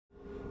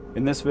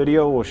In this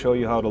video, we'll show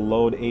you how to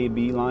load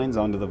A/B lines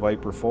onto the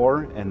Viper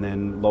 4 and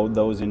then load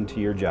those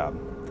into your job.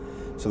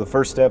 So the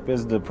first step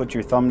is to put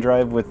your thumb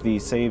drive with the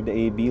saved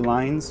A/B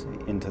lines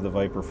into the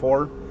Viper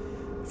 4.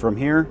 From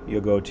here,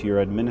 you'll go to your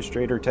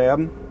Administrator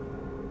tab.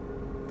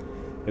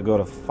 You'll go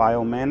to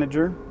File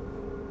Manager.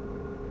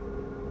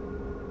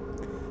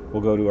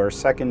 We'll go to our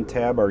second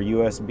tab, our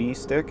USB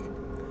stick.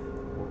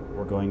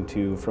 We're going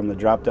to, from the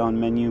drop-down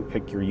menu,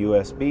 pick your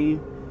USB.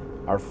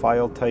 Our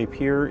file type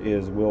here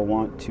is we'll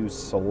want to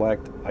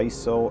select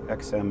ISO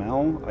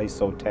XML,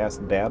 ISO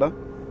task data.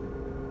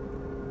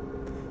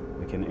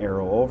 We can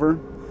arrow over.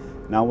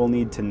 Now we'll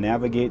need to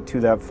navigate to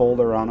that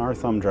folder on our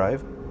thumb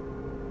drive.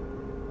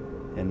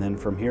 And then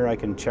from here I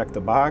can check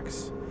the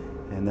box,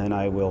 and then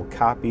I will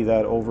copy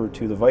that over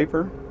to the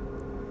Viper.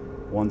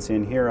 Once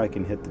in here, I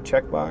can hit the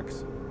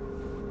checkbox.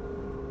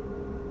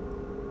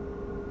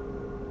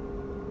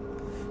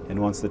 And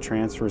once the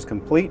transfer is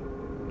complete,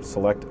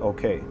 select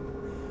OK.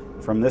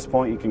 From this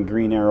point, you can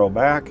green arrow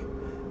back.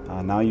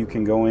 Now you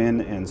can go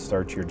in and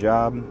start your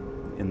job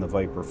in the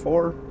Viper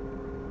 4.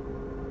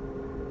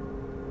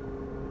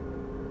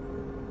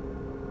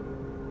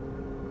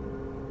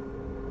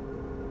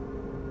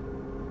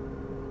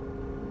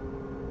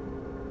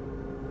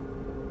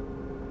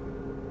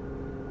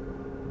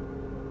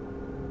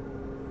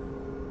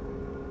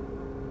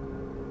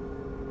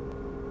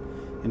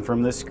 And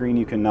from this screen,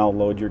 you can now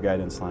load your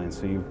guidance line.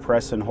 So you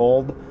press and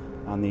hold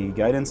on the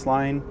guidance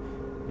line.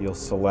 You'll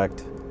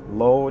select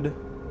load.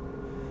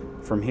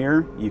 From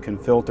here, you can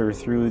filter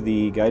through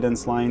the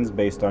guidance lines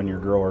based on your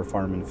grower,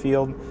 farm, and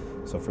field.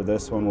 So for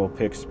this one, we'll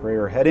pick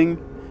sprayer heading,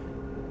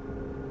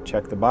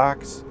 check the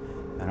box,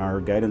 and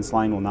our guidance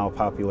line will now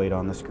populate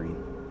on the screen.